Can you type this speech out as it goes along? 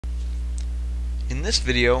In this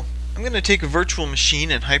video, I'm going to take a virtual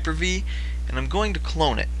machine in Hyper-V and I'm going to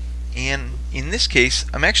clone it. And in this case,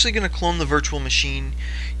 I'm actually going to clone the virtual machine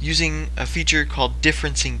using a feature called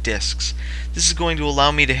differencing disks. This is going to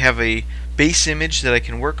allow me to have a base image that I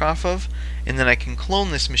can work off of, and then I can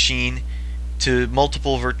clone this machine to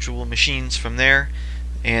multiple virtual machines from there,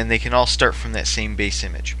 and they can all start from that same base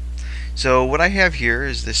image. So what I have here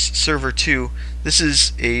is this server 2. This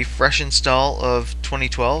is a fresh install of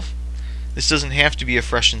 2012. This doesn't have to be a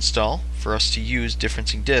fresh install for us to use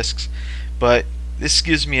differencing disks, but this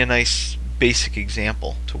gives me a nice basic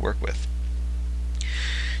example to work with.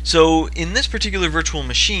 So in this particular virtual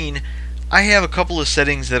machine, I have a couple of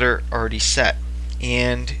settings that are already set.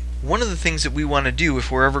 And one of the things that we want to do if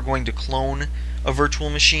we're ever going to clone a virtual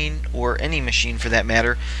machine, or any machine for that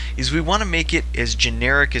matter, is we want to make it as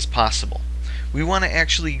generic as possible. We want to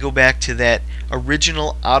actually go back to that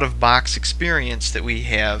original out-of-box experience that we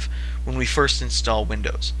have when we first install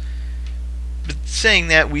Windows. But saying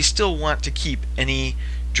that, we still want to keep any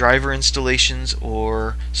driver installations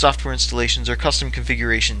or software installations or custom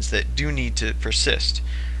configurations that do need to persist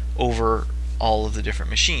over all of the different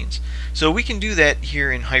machines. So we can do that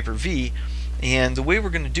here in Hyper-V, and the way we're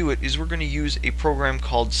going to do it is we're going to use a program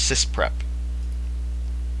called Sysprep.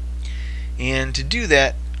 And to do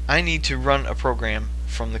that, I need to run a program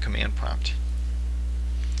from the command prompt.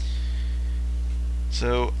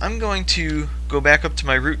 So I'm going to go back up to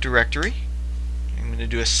my root directory. I'm going to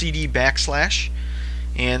do a cd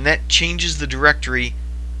 \, and that changes the directory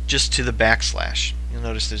just to the \. You'll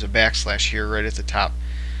notice there's a \ here right at the top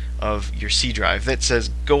of your C drive that says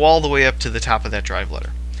go all the way up to the top of that drive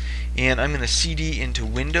letter. And I'm going to cd into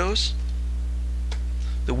Windows.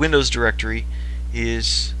 The Windows directory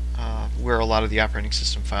is where a lot of the operating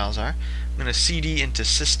system files are. I'm going to cd into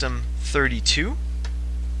System32.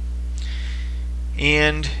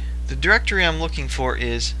 And the directory I'm looking for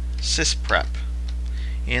is Sysprep.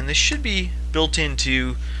 And this should be built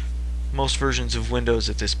into most versions of Windows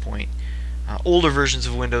at this point. Older versions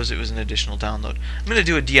of Windows, it was an additional download. I'm going to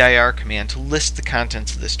do a dir command to list the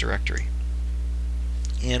contents of this directory.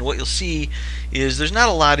 And what you'll see is there's not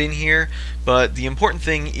a lot in here, but the important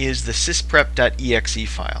thing is the sysprep.exe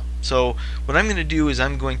file. So what I'm going to do is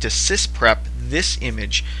I'm going to sysprep this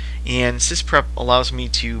image, and Sysprep allows me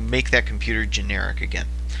to make that computer generic again.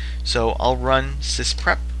 So I'll run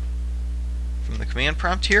Sysprep from the command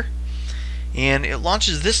prompt here, and it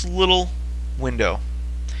launches this little window.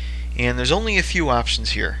 And there's only a few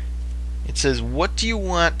options here. It says, what do you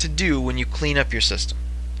want to do when you clean up your system?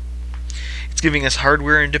 It's giving us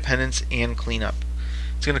hardware independence and cleanup.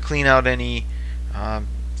 It's going to clean out any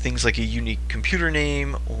things like a unique computer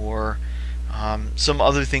name or some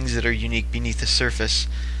other things that are unique beneath the surface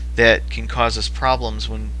that can cause us problems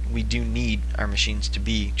when we do need our machines to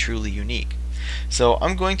be truly unique. So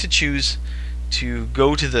I'm going to choose to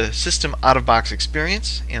go to the system out-of-box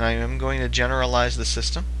experience, and I am going to generalize the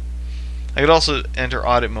system. I could also enter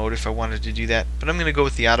audit mode if I wanted to do that, but I'm going to go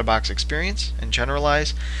with the out-of-box experience and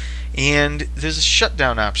generalize. And there's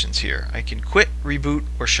shutdown options here. I can quit, reboot,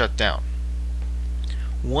 or shut down.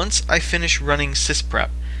 Once I finish running Sysprep,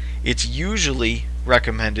 it's usually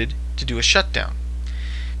recommended to do a shutdown,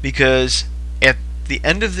 because at the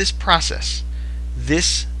end of this process,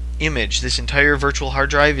 this image, this entire virtual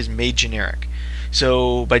hard drive, is made generic.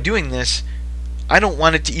 So by doing this, I don't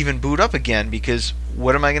want it to even boot up again, because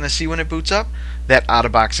what am I going to see when it boots up? That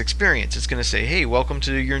out-of-box experience. It's going to say, hey, welcome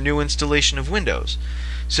to your new installation of Windows.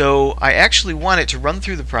 So I actually want it to run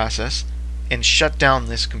through the process and shut down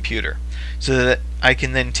this computer so that I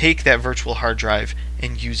can then take that virtual hard drive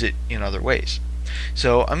and use it in other ways.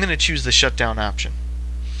 So I'm going to choose the shutdown option.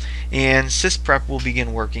 And Sysprep will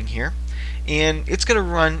begin working here. And it's going to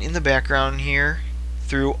run in the background here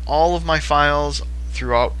through all of my files,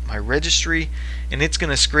 throughout my registry, and it's going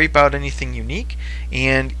to scrape out anything unique,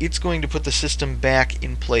 and it's going to put the system back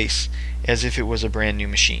in place as if it was a brand new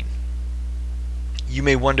machine. You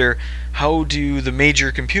may wonder, how do the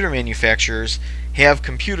major computer manufacturers have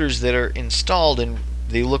computers that are installed and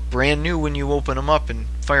they look brand new when you open them up and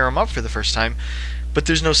fire them up for the first time, but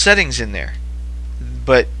there's no settings in there,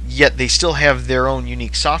 but yet they still have their own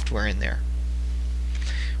unique software in there?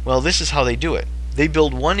 Well, this is how they do it. They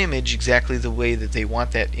build one image exactly the way that they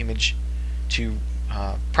want that image to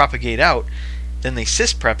propagate out, then they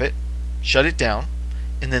sysprep it, shut it down,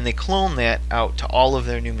 and then they clone that out to all of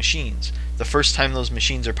their new machines. The first time those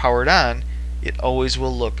machines are powered on, it always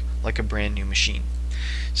will look like a brand new machine.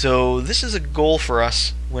 So this is a goal for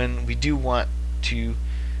us when we do want to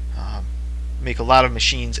make a lot of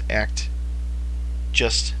machines act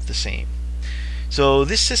just the same. So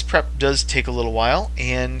this Sysprep does take a little while,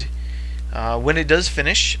 and When it does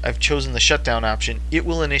finish, I've chosen the shutdown option. It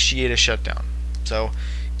will initiate a shutdown. So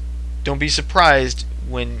don't be surprised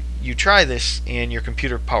when you try this and your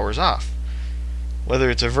computer powers off. Whether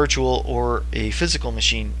it's a virtual or a physical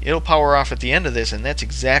machine, it'll power off at the end of this, and that's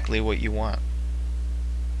exactly what you want.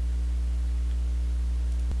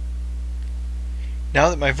 Now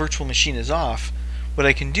that my virtual machine is off, what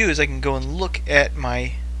I can do is I can go and look at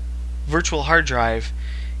my virtual hard drive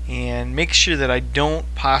and make sure that I don't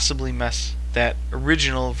possibly mess that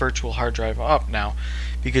original virtual hard drive up now,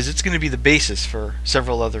 because it's going to be the basis for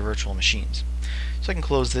several other virtual machines. So I can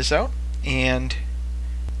close this out, and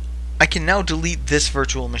I can now delete this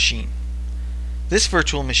virtual machine. This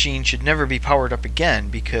virtual machine should never be powered up again,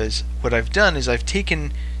 because what I've done is I've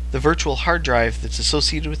taken the virtual hard drive that's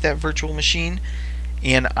associated with that virtual machine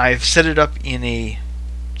and I've set it up in a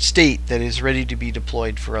state that is ready to be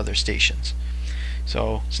deployed for other stations.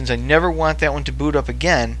 So since I never want that one to boot up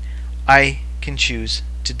again, I can choose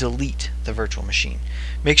to delete the virtual machine.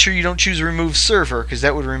 Make sure you don't choose remove server, because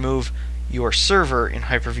that would remove your server in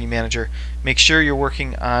Hyper-V Manager. Make sure you're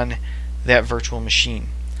working on that virtual machine.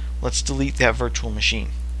 Let's delete that virtual machine.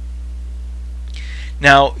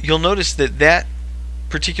 Now you'll notice that that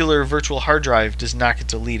particular virtual hard drive does not get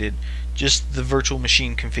deleted, just the virtual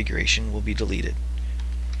machine configuration will be deleted.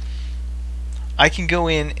 I can go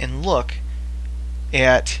in and look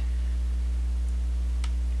at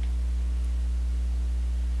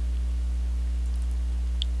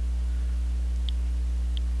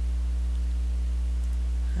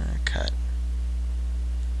cut.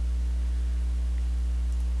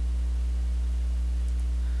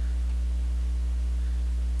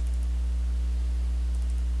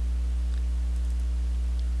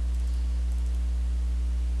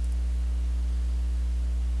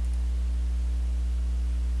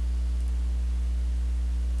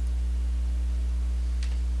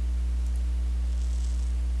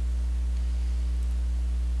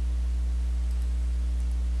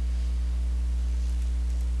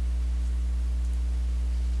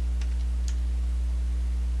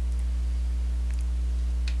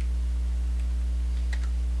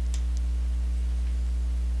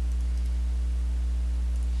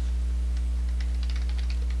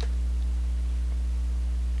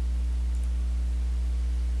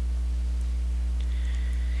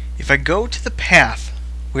 If I go to the path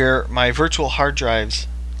where my virtual hard drives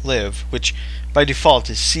live, which by default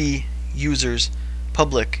is C, users,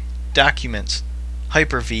 public, documents,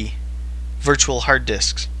 Hyper-V, virtual hard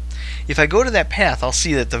disks. If I go to that path, I'll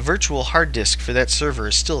see that the virtual hard disk for that server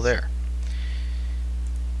is still there.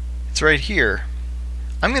 It's right here.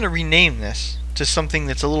 I'm going to rename this to something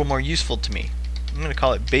that's a little more useful to me. I'm going to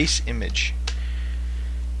call it base image,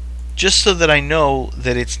 just so that I know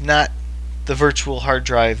that it's not the virtual hard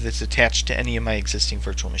drive that's attached to any of my existing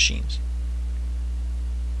virtual machines.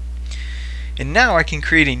 And now I can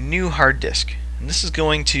create a new hard disk, and this is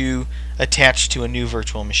going to attach to a new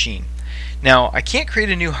virtual machine. Now I can't create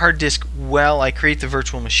a new hard disk while I create the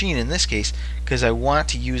virtual machine in this case, because I want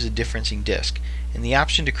to use a differencing disk, and the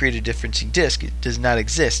option to create a differencing disk does not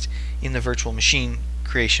exist in the virtual machine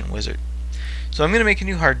creation wizard. So I'm going to make a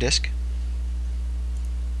new hard disk.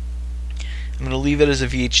 I'm going to leave it as a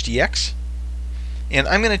VHDX, and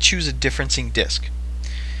I'm going to choose a differencing disk.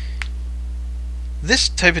 This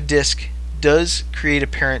type of disk does create a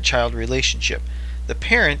parent-child relationship. The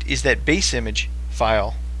parent is that base image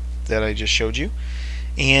file that I just showed you,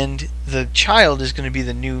 and the child is going to be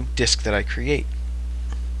the new disk that I create.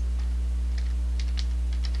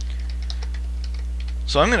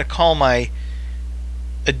 So I'm going to call my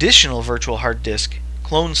additional virtual hard disk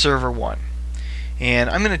clone server 1, and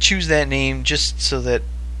I'm going to choose that name just so that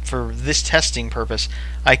for this testing purpose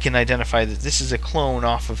I can identify that this is a clone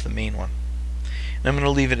off of the main one, and I'm going to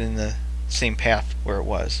leave it in the same path where it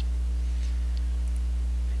was.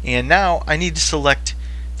 And now I need to select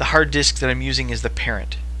the hard disk that I'm using as the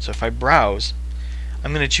parent. So if I browse,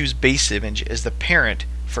 I'm going to choose base image as the parent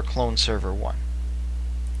for clone server 1,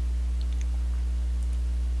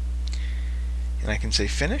 and I can say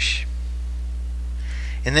finish,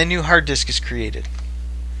 and then new hard disk is created.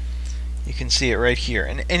 You can see it right here,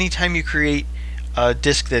 and anytime you create a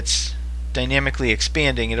disk that's dynamically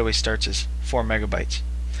expanding, it always starts as 4 megabytes.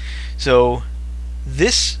 So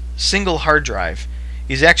this single hard drive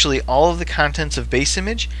is actually all of the contents of base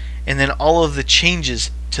image and then all of the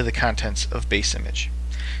changes to the contents of base image.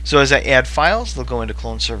 So as I add files, they'll go into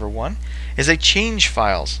clone server 1. As I change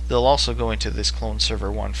files, they'll also go into this clone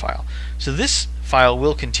server 1 file. So this file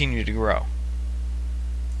will continue to grow.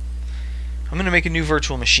 I'm going to make a new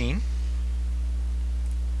virtual machine,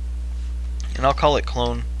 and I'll call it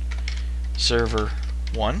clone server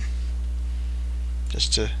 1.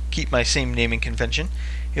 just to keep my same naming convention.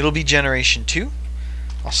 It'll be generation 2.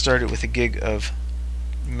 I'll start it with a gig of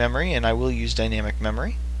memory, and I will use dynamic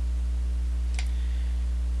memory.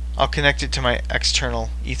 I'll connect it to my external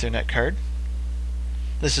Ethernet card.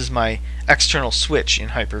 This is my external switch in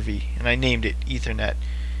Hyper-V, and I named it Ethernet,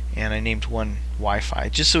 and I named one Wi-Fi,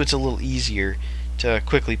 just so it's a little easier to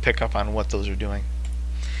quickly pick up on what those are doing.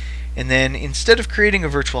 And then instead of creating a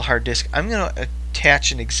virtual hard disk, I'm going to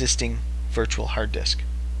attach an existing virtual hard disk.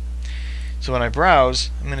 So when I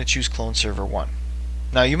browse, I'm going to choose Clone Server 1.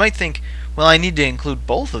 Now you might think, well, I need to include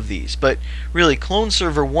both of these, but really Clone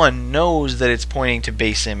Server 1 knows that it's pointing to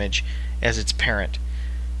base image as its parent.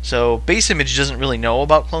 So base image doesn't really know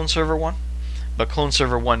about Clone Server 1, but Clone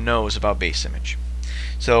Server 1 knows about base image.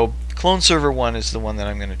 So Clone Server 1 is the one that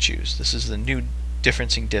I'm going to choose. This is the new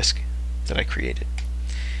differencing disk that I created.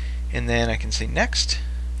 And then I can say next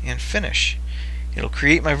and finish. It'll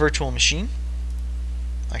create my virtual machine.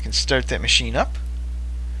 I can start that machine up,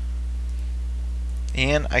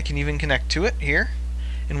 and I can even connect to it here,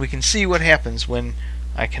 and we can see what happens when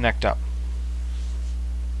I connect up.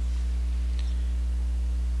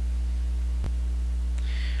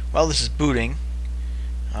 While this is booting,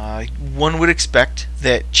 one would expect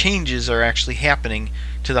that changes are actually happening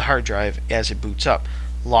to the hard drive as it boots up.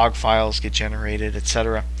 Log files get generated,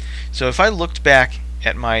 etc. So if I looked back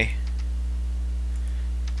at my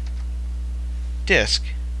disk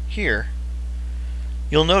here,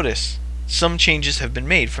 you'll notice some changes have been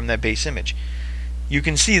made from that base image. You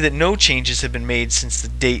can see that no changes have been made since the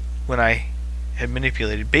date when I had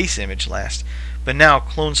manipulated base image last, but now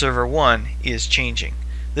Clone Server 1 is changing.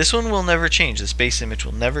 This one will never change. This base image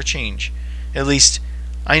will never change. At least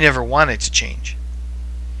I never want it to change.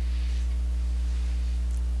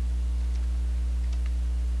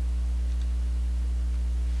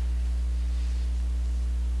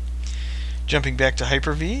 Jumping back to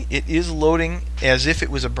Hyper-V, it is loading as if it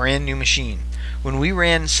was a brand new machine. When we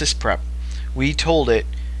ran Sysprep, we told it,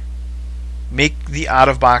 make the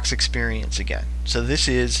out-of-box experience again. So this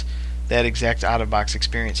is that exact out-of-box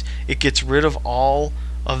experience. It gets rid of all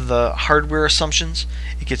of the hardware assumptions.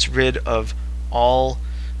 It gets rid of all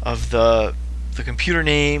of the computer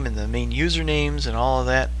name and the main usernames and all of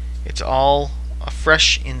that. It's all a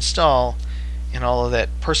fresh install, and all of that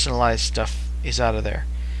personalized stuff is out of there.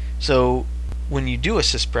 So when you do a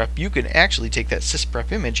Sysprep, you can actually take that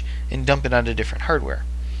Sysprep image and dump it onto different hardware.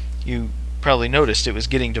 You probably noticed it was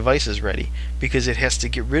getting devices ready because it has to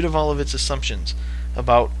get rid of all of its assumptions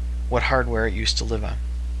about what hardware it used to live on.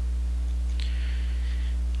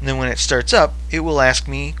 And then when it starts up, it will ask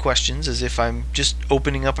me questions as if I'm just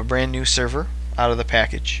opening up a brand new server out of the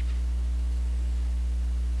package.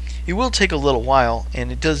 It will take a little while,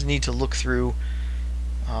 and it does need to look through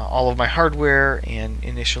all of my hardware and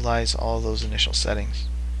initialize all of those initial settings.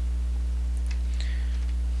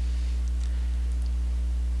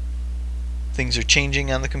 Things are changing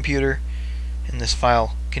on the computer, and this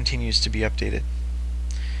file continues to be updated.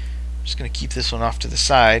 I'm just going to keep this one off to the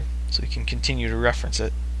side so we can continue to reference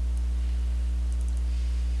it.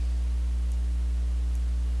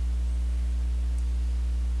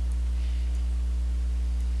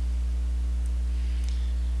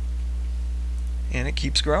 And it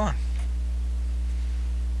keeps growing.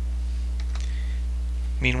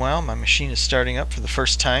 Meanwhile, my machine is starting up for the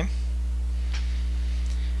first time.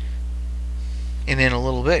 And in a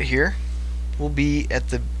little bit here, we'll be at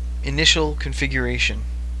the initial configuration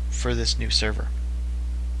for this new server.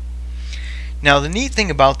 Now, the neat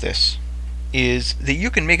thing about this is that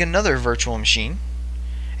you can make another virtual machine,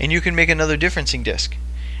 and you can make another differencing disk,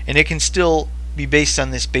 and it can still be based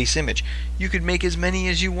on this base image. You could make as many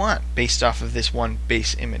as you want based off of this one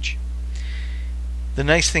base image. The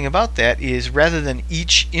nice thing about that is rather than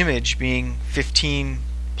each image being 15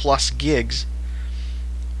 plus gigs,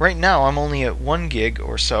 right now I'm only at 1 gig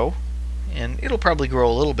or so, and it'll probably grow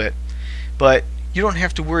a little bit, but you don't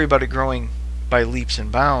have to worry about it growing by leaps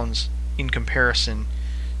and bounds in comparison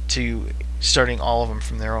to starting all of them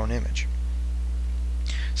from their own image.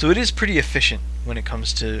 So it is pretty efficient when it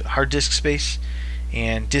comes to hard disk space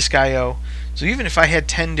and disk I/O. So even if I had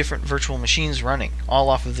 10 different virtual machines running all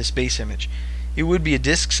off of this base image, it would be a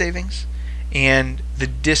disk savings, and the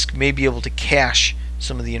disk may be able to cache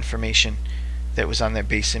some of the information that was on that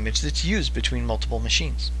base image that's used between multiple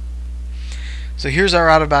machines. So here's our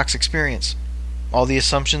out-of-box experience. All the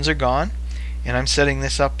assumptions are gone, and I'm setting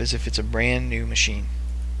this up as if it's a brand new machine.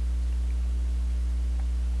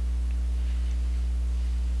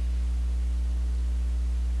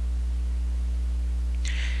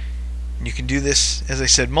 You can do this, as I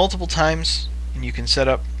said, multiple times, and you can set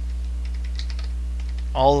up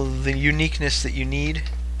all of the uniqueness that you need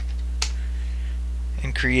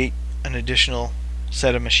and create an additional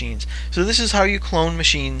set of machines. So this is how you clone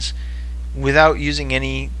machines without using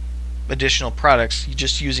any additional products. You're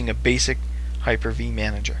just using a basic Hyper-V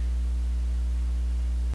manager.